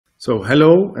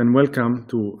Hello and welcome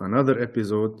to another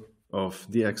episode of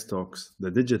DxTalks, the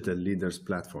Digital Leaders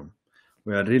Platform.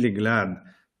 We are really glad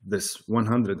this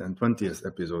 120th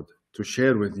episode to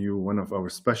share with you one of our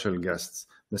special guests,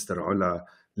 Mr. Ola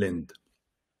Lind.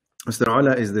 Mr.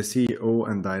 Ola is the CEO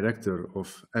and Director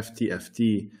of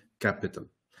FTFT Capital.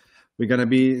 We're going to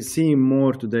be seeing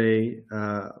more today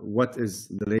what is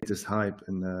the latest hype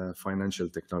in financial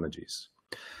technologies.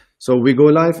 So we go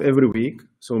live every week,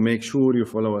 so make sure you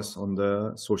follow us on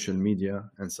the social media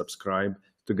and subscribe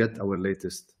to get our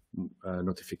latest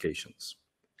notifications.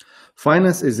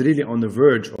 Finance is really on the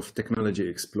verge of technology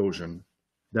explosion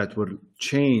that will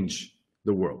change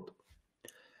the world.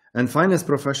 And finance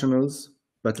professionals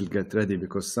better get ready,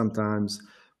 because sometimes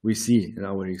we see in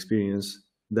our experience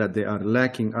that they are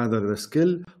lacking either the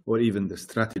skill or even the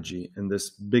strategy in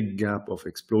this big gap of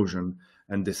explosion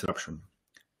and disruption.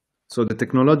 So the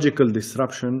technological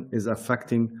disruption is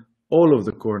affecting all of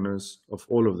the corners of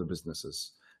all of the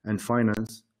businesses, and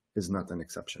finance is not an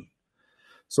exception.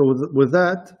 So with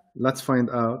that, let's find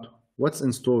out what's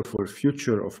in store for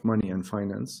future of money and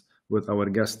finance with our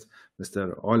guest,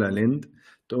 Mr. Ola Lind,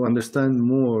 to understand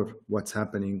more what's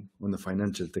happening on the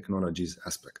financial technologies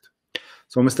aspect.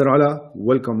 So Mr. Ola,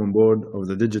 welcome on board of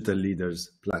the Digital Leaders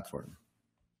Platform.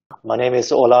 My name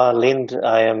is Ola Lind.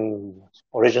 I am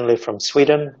originally from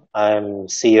Sweden. I'm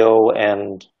CEO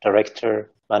and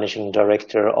managing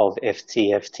director of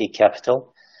FTFT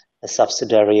Capital, a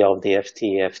subsidiary of the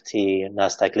FTFT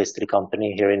Nasdaq listed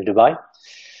company here in Dubai.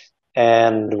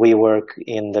 And we work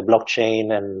in the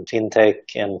blockchain and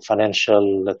fintech and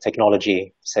financial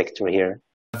technology sector here.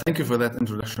 Thank you for that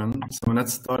introduction. So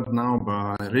let's start now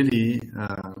by really,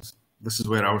 this is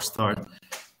where I'll start,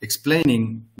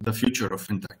 explaining the future of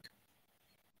fintech.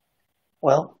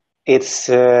 Well, it's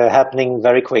happening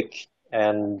very quick,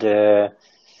 and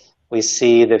we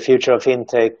see the future of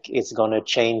fintech is going to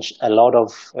change a lot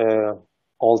of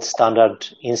old standard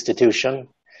institution.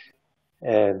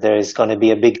 There is going to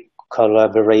be a big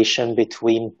collaboration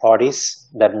between parties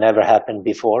that never happened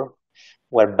before,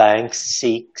 where banks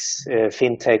seeks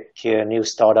fintech new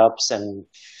startups, and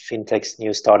fintech's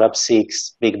new startups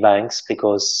seeks big banks,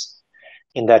 because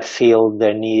in that field,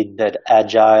 they need that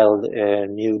agile,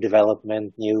 new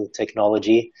development, new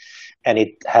technology, and it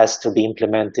has to be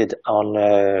implemented on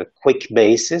a quick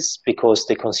basis because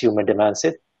the consumer demands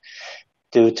it.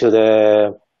 Due to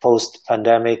the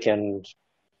post-pandemic and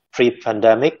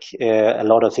pre-pandemic, a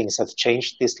lot of things have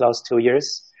changed these last 2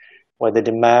 years, where the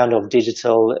demand of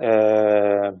digital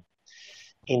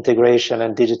integration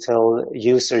and digital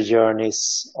user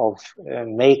journeys of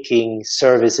making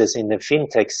services in the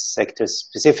fintech sector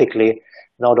specifically,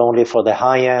 not only for the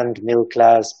high-end middle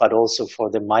class, but also for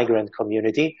the migrant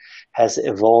community, has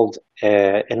evolved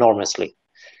enormously.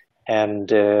 And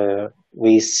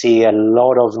we see a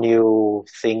lot of new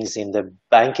things in the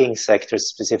banking sector,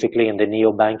 specifically in the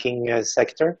neo-banking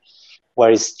sector,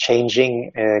 where it's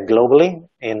changing globally,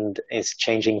 and it's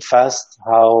changing fast,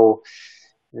 how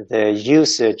the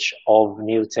usage of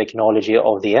new technology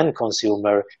of the end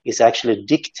consumer is actually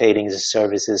dictating the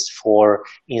services for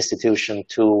institutions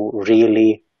to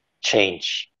really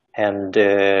change and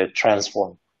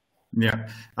transform. Yeah.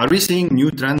 Are we seeing new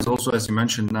trends also, as you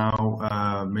mentioned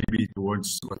now, maybe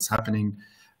towards what's happening,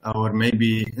 or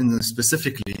maybe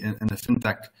specifically in the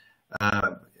fintech,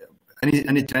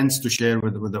 any trends to share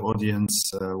with the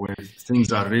audience where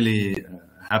things are really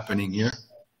happening here?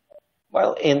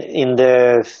 Well, in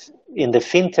the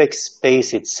fintech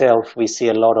space itself, we see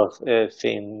a lot of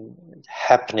things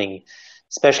happening,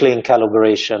 especially in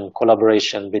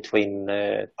collaboration between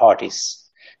parties.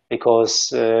 Because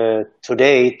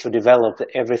today, to develop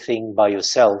everything by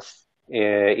yourself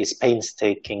is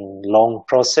painstaking, long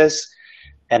process,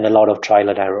 and a lot of trial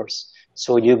and errors.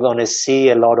 So you're going to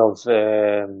see a lot of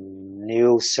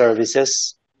new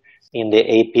services in the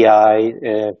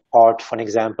API part, for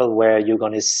example, where you're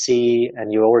going to see,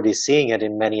 and you're already seeing it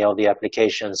in many of the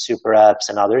applications, super apps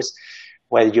and others,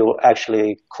 where you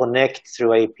actually connect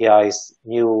through APIs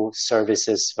new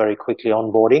services very quickly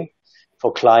onboarding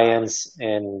for clients,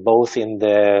 in both in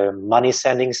the money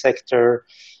sending sector,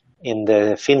 in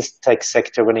the fintech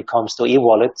sector when it comes to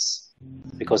e-wallets,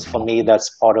 because for me that's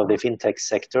part of the fintech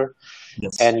sector.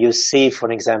 Yes. And you see,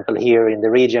 for example, here in the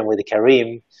region with the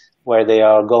Karim, where they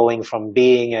are going from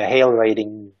being a hail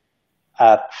rating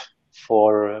app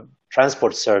for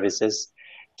transport services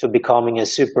to becoming a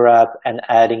super app, and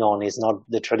adding on is not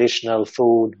the traditional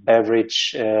food,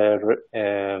 beverage,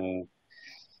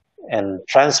 and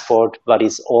transport, but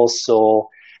it's also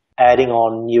adding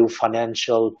on new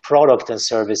financial product and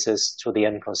services to the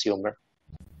end consumer.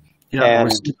 Yeah, we're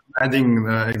And still adding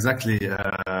exactly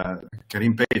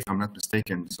Kareem Pay, if I'm not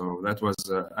mistaken. So that was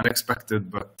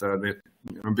unexpected, but they're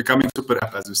becoming super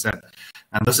app, as you said.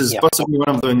 And this is yeah, possibly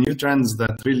one of the new trends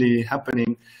that really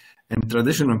happening in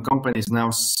traditional companies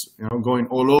now, going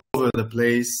all over the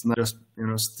place, not just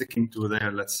sticking to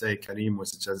their, let's say, Kareem,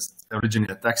 which is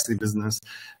originally a taxi business,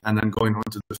 and then going on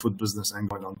to the food business and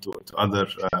going on to other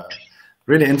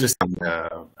really interesting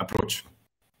approach.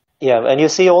 yeah, and you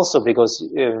see also because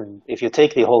if you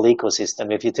take the whole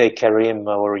ecosystem, if you take Careem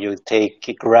or you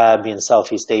take Grab in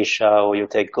Southeast Asia or you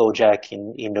take Gojek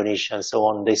in Indonesia and so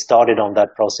on, they started on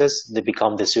that process. They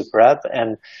become the super app,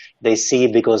 and they see,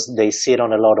 because they sit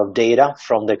on a lot of data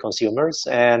from the consumers,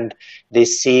 and they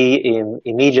see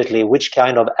immediately which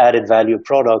kind of added value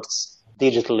products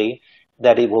digitally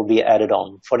that it will be added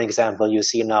on. For example, you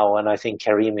see now, and I think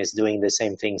Careem is doing the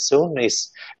same thing soon,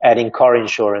 is adding car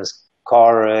insurance,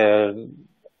 car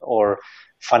or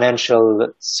financial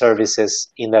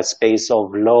services in that space of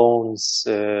loans,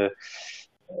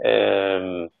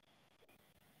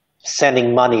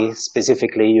 sending money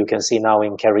specifically. You can see now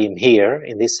in Careem here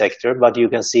in this sector, but you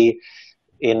can see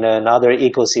in another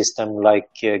ecosystem like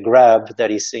Grab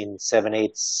that is in 7-8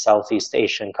 Southeast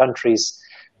Asian countries,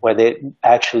 where they're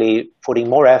actually putting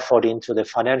more effort into the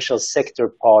financial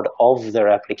sector part of their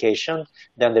application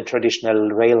than the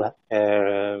traditional rail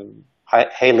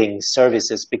hailing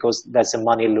services, because that's a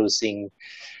money-losing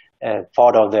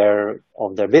part of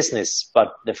their business.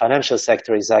 But the financial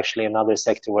sector is actually another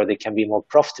sector where they can be more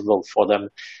profitable for them,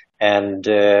 and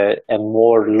a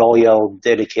more loyal,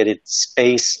 dedicated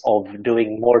space of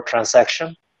doing more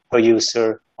transaction per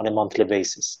user on a monthly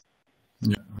basis.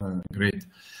 Yeah, great.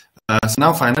 So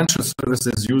now financial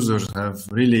services users have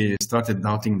really started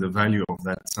doubting the value of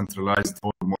that centralized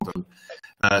whole model,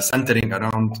 centering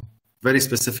around very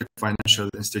specific financial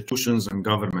institutions and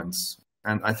governments.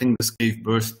 And I think this gave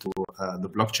birth to the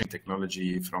blockchain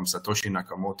technology from Satoshi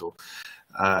Nakamoto,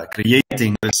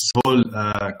 creating this whole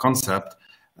concept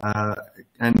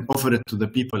and offer it to the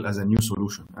people as a new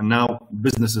solution. And now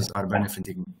businesses are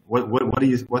benefiting.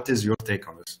 What is your take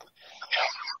on this?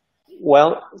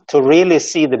 Well, to really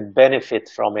see the benefit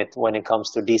from it when it comes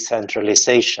to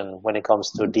decentralization, when it comes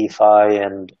to DeFi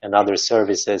and other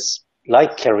services,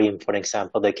 like Careem, for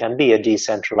example, there can be a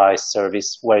decentralized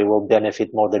service where it will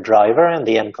benefit more the driver and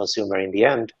the end consumer in the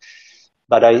end.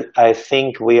 But I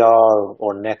think we are,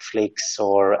 or Netflix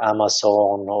or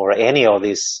Amazon or any of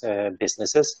these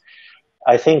businesses,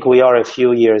 I think we are a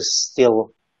few years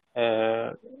still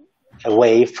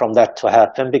away from that to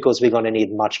happen, because we're going to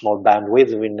need much more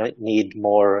bandwidth. We need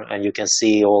more, and you can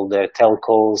see all the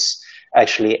telcos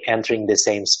actually entering the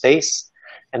same space.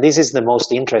 And this is the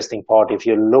most interesting part. If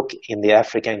you look in the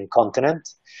African continent,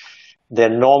 the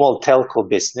normal telco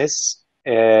business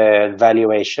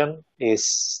valuation is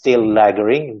still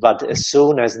lagging, but as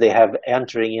soon as they have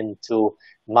entering into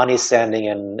money sending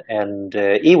and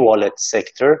e-wallet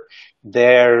sector,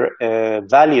 their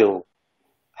value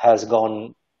has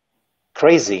gone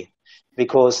crazy,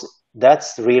 because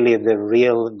that's really the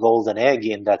real golden egg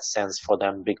in that sense for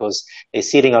them, because they're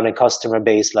sitting on a customer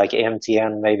base like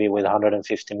MTN, maybe with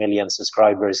 150 million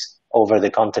subscribers over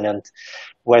the continent,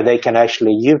 where they can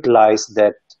actually utilize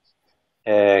that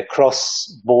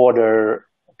cross-border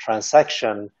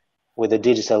transaction with a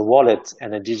digital wallet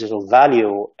and a digital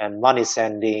value, and money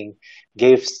sending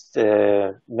gives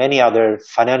many other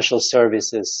financial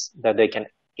services that they can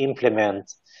implement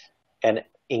and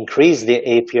increase the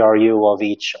APRU of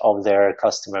each of their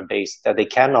customer base, that they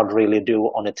cannot really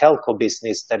do on a telco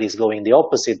business that is going the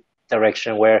opposite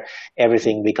direction, where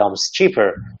everything becomes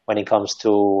cheaper when it comes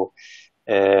to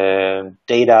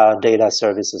data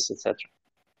services, etc.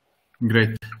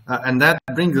 Great. And that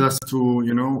brings us to,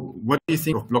 what do you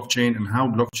think of blockchain and how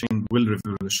blockchain will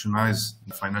revolutionize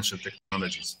the financial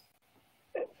technologies?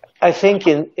 I think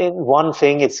in one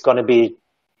thing, it's going to be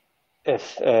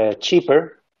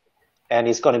cheaper, and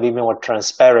it's going to be more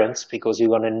transparent, because you're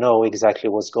going to know exactly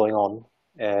what's going on.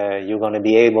 You're going to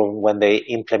be able, when they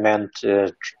implement,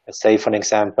 say, for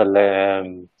example,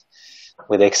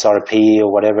 with XRP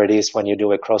or whatever it is, when you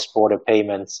do a cross-border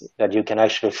payment, that you can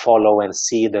actually follow and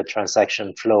see the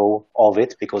transaction flow of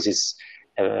it, because it's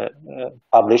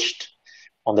published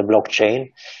on the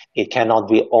blockchain. It cannot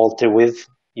be altered with.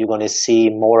 You're going to see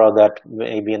more of that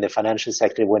maybe in the financial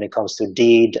sector when it comes to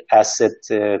deed, asset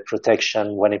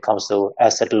protection, when it comes to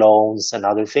asset loans and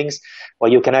other things,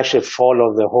 where you can actually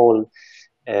follow the whole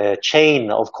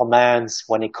chain of commands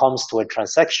when it comes to a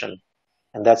transaction.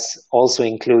 And that's also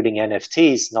including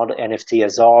NFTs, not NFT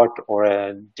as art or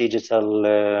a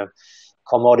digital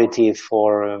commodity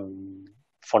for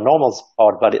for normal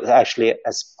part, but it's actually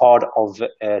as part of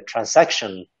a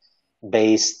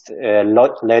transaction-based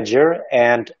ledger,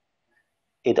 and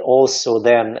it also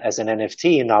then, as an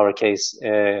NFT in our case,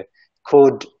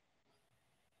 could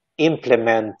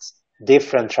implement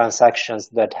different transactions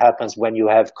that happens when you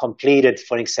have completed,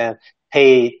 for example,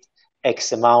 paid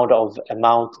X amount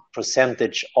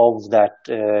percentage of that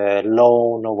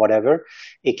loan or whatever.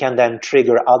 It can then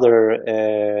trigger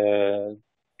other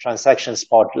transactions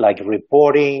part like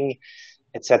reporting,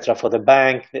 etc. for the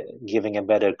bank, giving a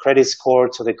better credit score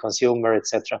to the consumer,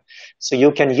 etc. So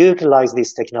you can utilize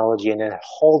this technology in a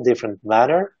whole different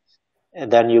manner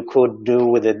than you could do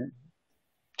with a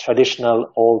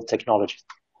traditional old technology.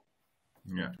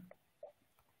 Yeah.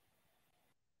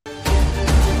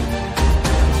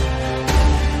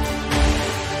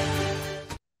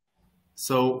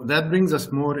 So that brings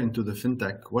us more into the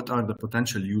fintech. What are the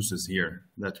potential uses here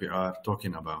that we are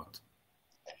talking about?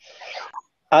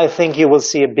 I think you will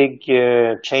see a big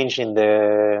change in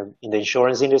the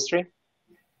insurance industry.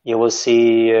 You will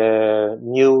see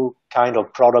new kind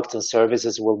of products and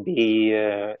services will be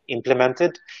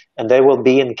implemented, and they will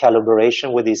be in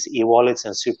collaboration with these e-wallets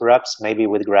and super apps, maybe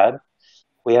with Grab.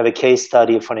 We have a case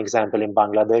study, for example, in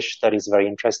Bangladesh that is very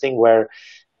interesting, where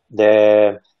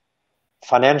the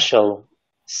financial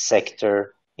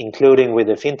sector, including with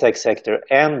the fintech sector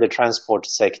and the transport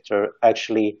sector,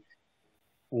 actually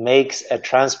makes a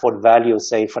transport value.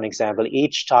 Say, for example,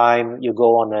 each time you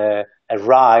go on a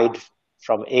ride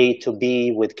from A to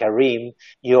B with Karim,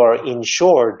 you are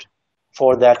insured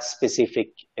for that specific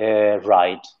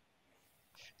ride.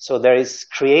 So there is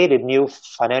created new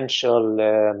financial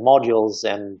modules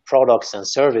and products and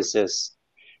services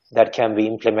that can be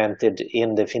implemented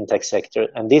in the fintech sector.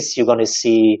 And this you're going to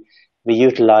see be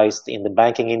utilized in the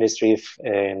banking industry,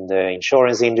 in the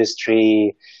insurance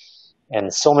industry,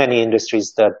 and so many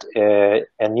industries, that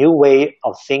a new way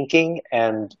of thinking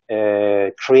and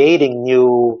creating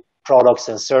new products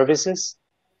and services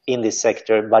in this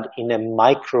sector, but in a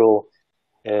micro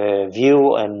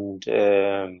view and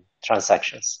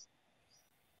transactions.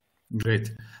 Great.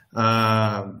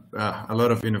 A lot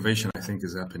of innovation, I think,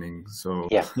 is happening. So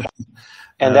yeah,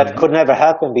 and that could never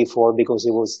happen before because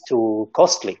it was too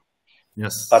costly.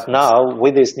 Yes. But now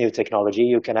with this new technology,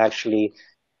 you can actually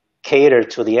cater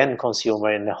to the end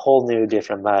consumer in a whole new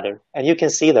different manner. And you can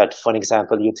see that, for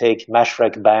example, you take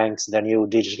Mashreq Banks, the new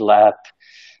digital app,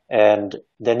 and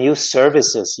the new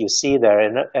services you see there,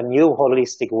 and a new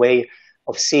holistic way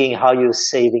of seeing how you're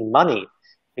saving money.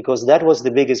 Because that was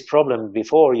the biggest problem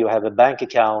before. You have a bank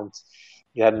account,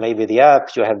 you have maybe the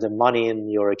app, you have the money in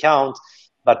your account,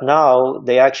 but now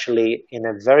they actually, in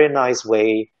a very nice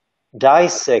way,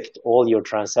 dissect all your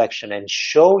transaction and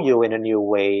show you in a new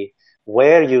way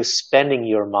where you're spending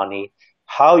your money,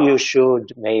 how you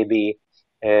should maybe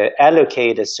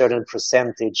allocate a certain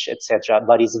percentage, etc.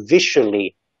 But it's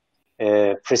visually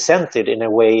presented in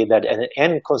a way that an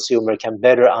end consumer can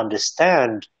better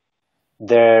understand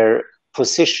their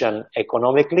position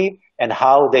economically and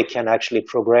how they can actually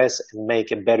progress and make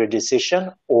a better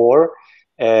decision or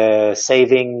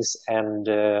savings and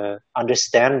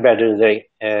understand better the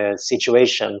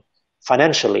situation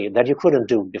financially that you couldn't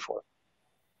do before.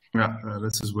 Yeah,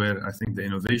 this is where I think the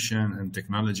innovation and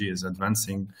technology is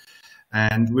advancing.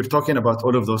 And we're talking about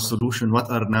all of those solutions. What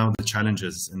are now the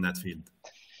challenges in that field?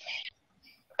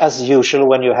 As usual,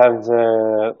 when you have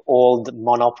old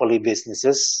monopoly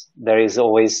businesses, there is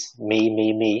always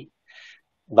me.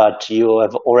 But you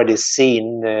have already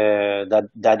seen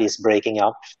that is breaking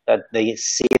up, that they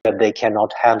see that they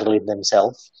cannot handle it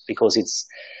themselves because it's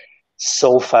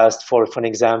so fast. For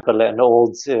example, an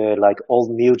old like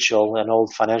Old Mutual, an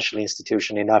old financial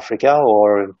institution in Africa,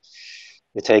 or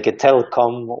you take a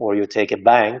telecom or you take a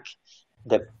bank,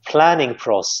 the planning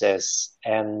process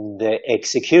and the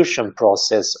execution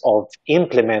process of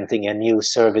implementing a new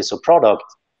service or product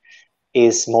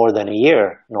is more than a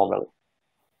year normally.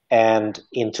 And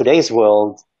in today's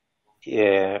world,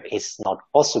 it's not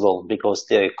possible because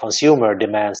the consumer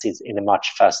demands it in a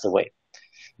much faster way.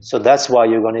 So that's why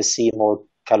you're going to see more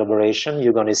collaboration.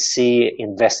 You're going to see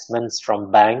investments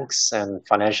from banks and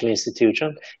financial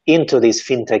institutions into this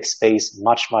fintech space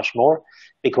much more,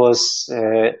 because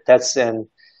that's a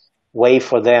way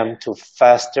for them to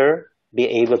faster be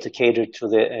able to cater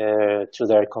to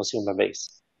their consumer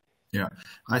base. Yeah,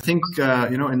 I think,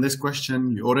 in this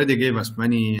question, you already gave us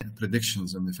many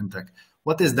predictions in the fintech.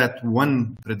 What is that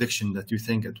one prediction that you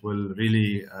think it will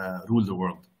really rule the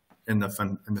world in the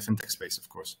fintech space, of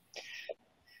course?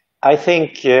 I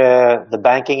think the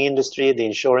banking industry, the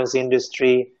insurance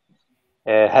industry,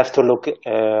 have to look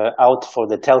out for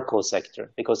the telco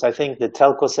sector, because I think the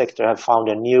telco sector have found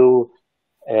a new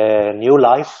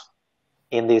life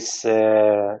in this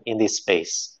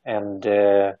space, and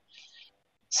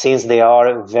since they are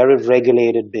a very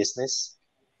regulated business,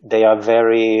 they are a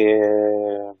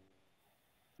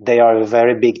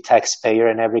very big taxpayer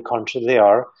in every country they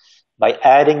are. By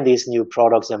adding these new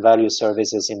products and value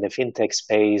services in the fintech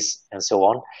space and so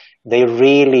on, they're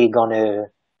really gonna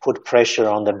put pressure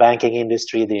on the banking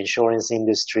industry, the insurance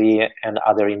industry, and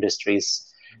other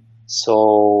industries.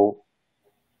 So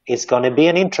it's going to be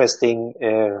an interesting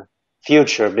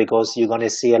future, because you're going to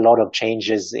see a lot of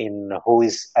changes in who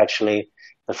is actually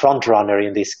the front runner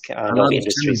in this kind of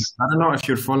industries. I don't know if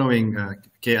you're following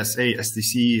KSA,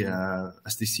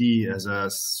 STC as a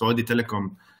Saudi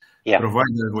telecom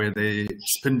provider, where they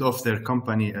spinned off their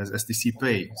company as STC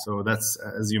Pay. So that's,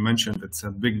 as you mentioned, it's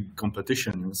a big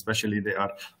competition, especially they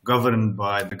are governed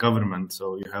by the government.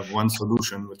 So you have one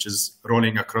solution which is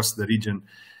rolling across the region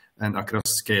and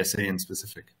across KSA in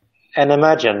specific. And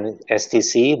imagine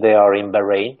STC, they are in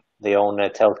Bahrain. They own a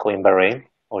telco in Bahrain,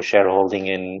 or shareholding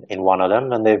in one of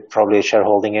them, and they're probably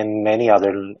shareholding in many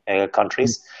other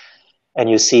countries. And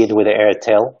you see it with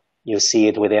Airtel. You see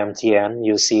it with MTN,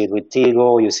 you see it with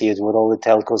Tigo, you see it with all the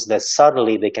telcos, that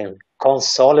suddenly they can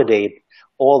consolidate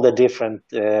all the different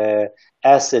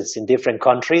assets in different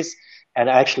countries and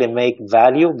actually make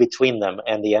value between them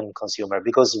and the end consumer.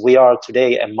 Because we are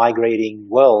today a migrating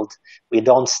world. We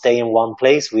don't stay in one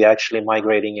place. We're actually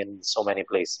migrating in so many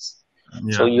places.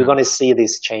 So you're going to see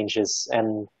these changes,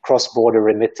 and cross-border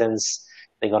remittance.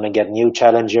 They're going to get new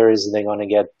challengers. They're going to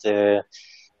get,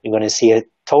 you're going to see a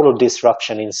total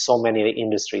disruption in so many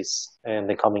industries in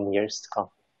the coming years to come.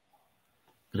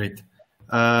 Great.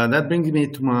 That brings me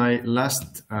to my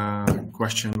last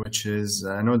question, which is,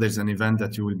 I know there's an event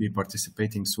that you will be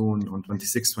participating soon on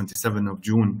 26th, 27th of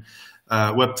June,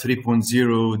 Web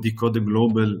 3.0 Decode the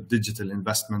Global Digital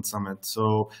Investment Summit.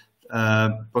 So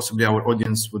possibly our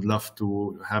audience would love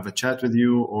to have a chat with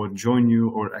you, or join you,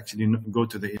 or actually go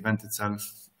to the event itself.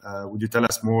 Would you tell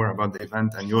us more about the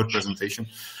event and your presentation?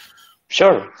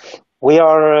 Sure. We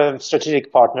are a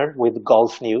strategic partner with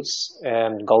Gulf News,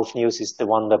 and Gulf News is the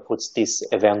one that puts this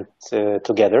event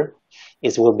together.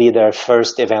 It will be their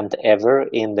first event ever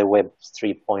in the Web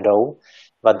 3.0,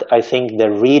 but I think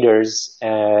the readers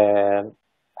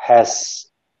has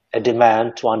a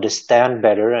demand to understand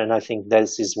better, and I think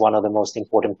this is one of the most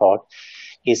important part,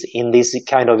 is in this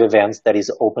kind of events that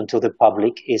is open to the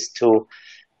public, is to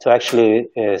actually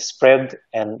spread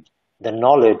and the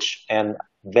knowledge and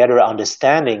better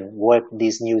understanding what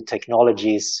these new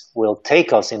technologies will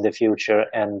take us in the future,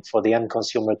 and for the end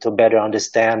consumer to better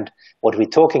understand what we're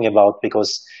talking about,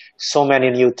 because so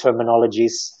many new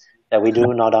terminologies that we do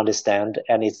not understand.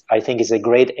 And I think it's a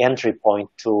great entry point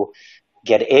to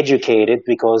get educated,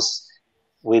 because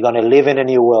we're going to live in a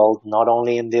new world, not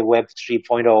only in the Web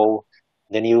 3.0,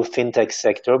 the new fintech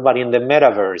sector, but in the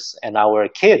metaverse. And our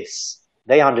kids,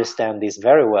 they understand this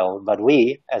very well, but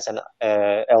we, as an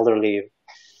elderly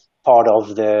part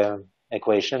of the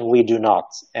equation, we do not.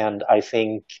 And I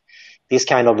think this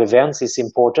kind of events is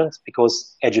important,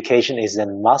 because education is a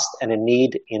must and a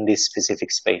need in this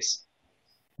specific space.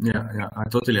 Yeah, I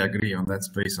totally agree on that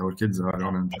space. Our kids are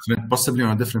on a different, possibly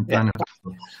on a different planet.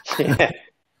 Yeah.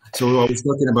 So I was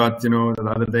talking about,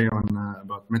 the other day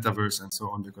about metaverse and so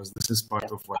on, because this is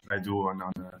part of what I do.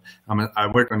 I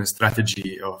work on a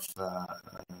strategy of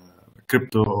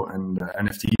crypto and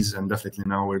NFTs, and definitely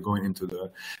now we're going into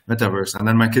the metaverse. And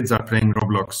then my kids are playing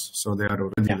Roblox, so they are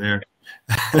already there.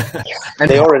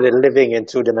 They're already living in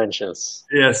 2 dimensions.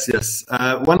 Yes.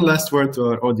 One last word to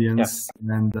our audience,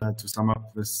 and to sum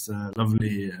up this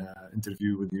lovely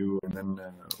interview with you, and then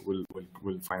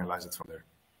we'll finalize it from there.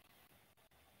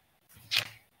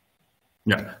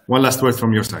 Yeah, one last word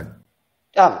from your side.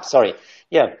 Sorry.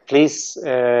 Yeah, please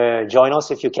join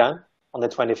us if you can on the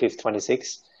 25th,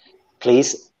 26th.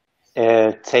 Please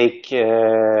take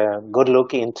a good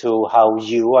look into how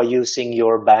you are using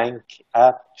your bank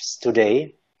apps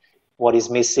today, what is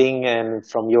missing, and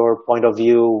from your point of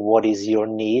view, what is your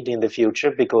need in the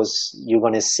future, because you're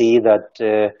going to see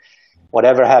that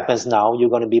whatever happens now, you're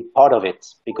going to be part of it,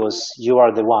 because you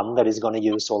are the one that is going to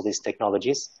use all these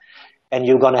technologies. And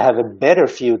you're going to have a better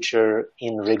future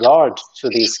in regard to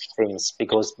these things,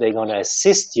 because they're going to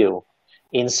assist you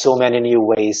in so many new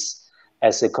ways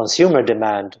as a consumer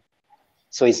demand.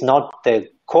 So it's not the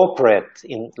corporate,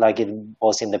 like it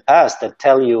was in the past, that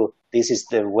tell you this is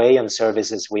the way and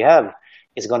services we have.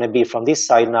 It's going to be from this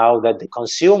side now that the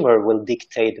consumer will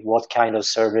dictate what kind of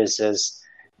services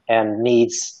and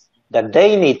needs that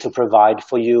they need to provide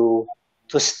for you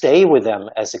to stay with them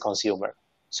as a consumer.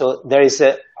 So there is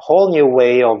a whole new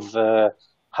way of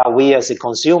how we as a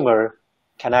consumer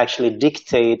can actually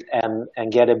dictate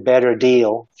and get a better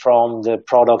deal from the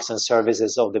products and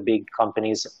services of the big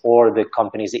companies or the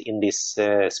companies in this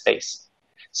space.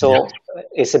 So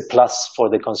it's a plus for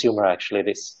the consumer, actually,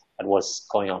 that was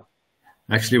going on.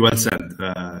 Actually, well said.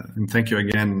 And thank you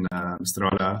again, Mr.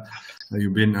 Ola.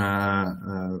 You've been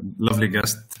a lovely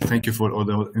guest. Thank you for all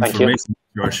the information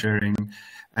you are sharing,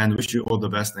 and wish you all the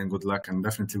best and good luck. And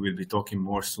definitely we'll be talking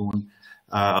more soon.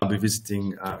 I'll be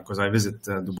visiting because I visit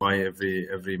Dubai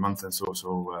every month and so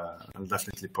I'll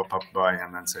definitely pop up by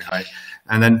and then say hi.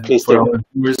 And then for our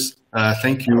viewers,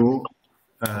 thank you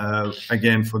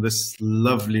again for this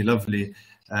lovely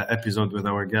episode with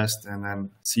our guest, and then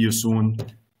see you soon.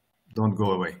 Don't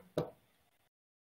go away.